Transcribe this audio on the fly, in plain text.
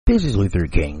This is Luther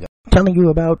King telling you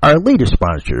about our latest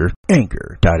sponsor,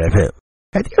 Anchor.fm.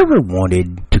 Have you ever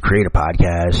wanted to create a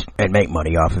podcast and make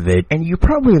money off of it? And you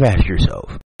probably have asked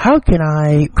yourself, how can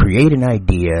I create an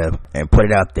idea and put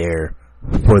it out there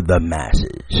for the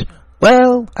masses?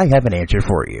 Well, I have an answer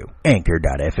for you.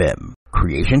 Anchor.fm.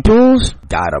 Creation tools?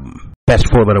 Got 'em. Best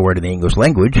four-letter word in the English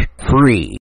language,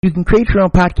 free. You can create your own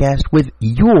podcast with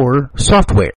your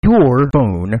software, your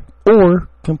phone, or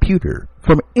computer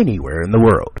from anywhere in the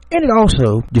world. And it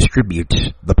also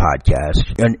distributes the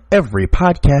podcast in every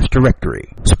podcast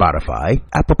directory, Spotify,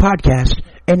 Apple Podcasts,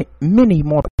 and many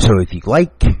more. So if you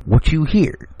like what you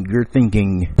hear, you're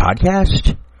thinking,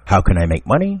 podcast? How can I make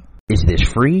money? Is this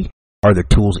free? Are the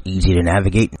tools easy to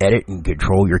navigate, edit, and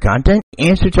control your content? The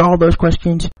answer to all those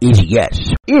questions is yes.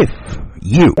 If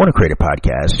you want to create a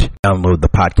podcast, download the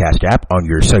podcast app on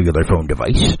your cellular phone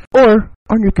device or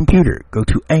on your computer. Go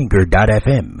to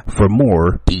Anchor.fm for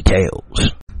more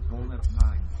details.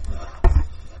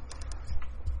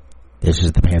 This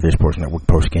is the Panthers Sports Network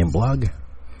post-game blog,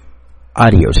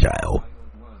 audio style,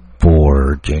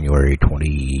 for January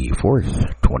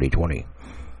 24th, 2020.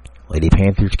 Lady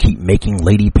Panthers keep making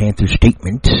Lady Panther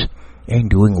statements and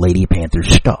doing Lady Panther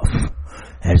stuff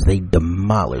as they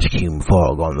demolish Hume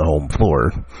Fogg on the home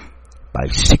floor by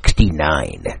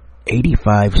 69,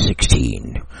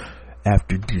 85-16,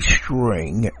 after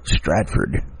destroying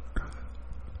Stratford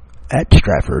at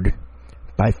Stratford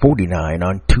by 49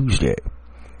 on Tuesday.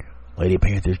 Lady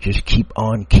Panthers just keep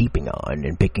on keeping on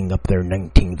and picking up their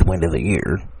 19th win of the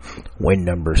year, win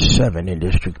number 7 in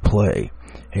district play,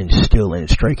 and still in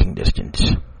striking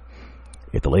distance.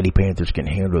 If the Lady Panthers can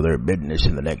handle their business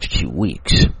in the next 2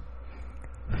 weeks,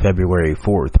 February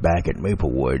 4th back at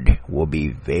Maplewood will be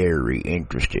very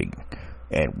interesting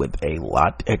and with a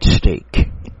lot at stake.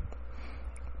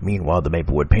 Meanwhile, the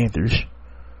Maplewood Panthers,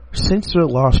 since their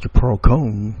loss to Pearl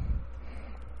Cone,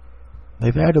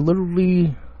 they've had to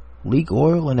literally leak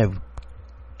oil and have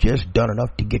just done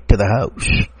enough to get to the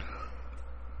house.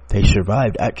 They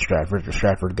survived at Stratford, so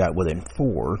Stratford got within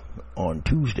 4 on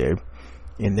Tuesday,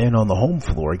 and then on the home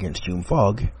floor against Hume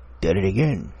Fogg, did it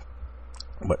again,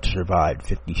 but survived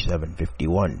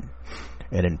 57-51,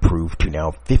 and improved to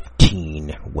now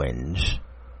 15 wins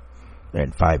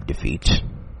and 5 defeats,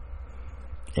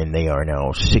 and they are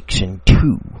now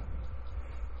 6-2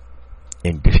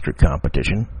 in district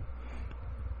competition.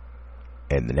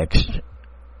 And the next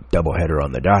doubleheader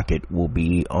on the docket will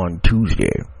be on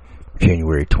Tuesday,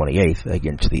 January 28th,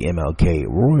 against the MLK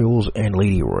Royals and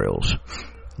Lady Royals.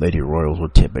 Lady Royals will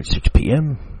tip at 6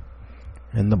 p.m.,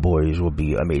 and the boys will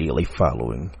be immediately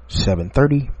following,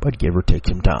 7:30, but give or take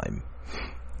some time.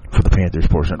 For the Panthers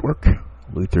Sports Network,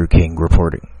 Luther King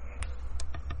reporting.